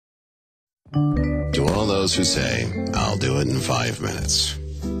To all those who say, I'll do it in 5 minutes.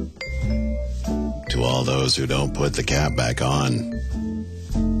 To all those who don't put the cap back on.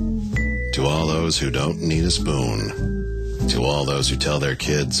 To all those who don't need a spoon. To all those who tell their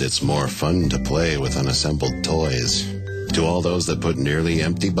kids it's more fun to play with unassembled toys. To all those that put nearly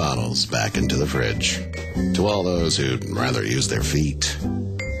empty bottles back into the fridge. To all those who'd rather use their feet.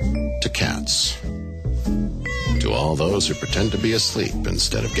 To cats. To all those who pretend to be asleep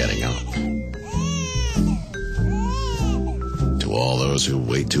instead of getting up. To all those who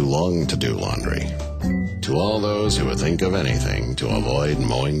wait too long to do laundry. To all those who would think of anything to avoid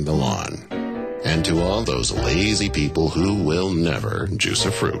mowing the lawn. And to all those lazy people who will never juice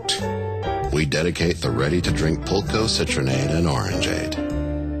a fruit. We dedicate the ready-to-drink Pulco Citronade and Orangeade.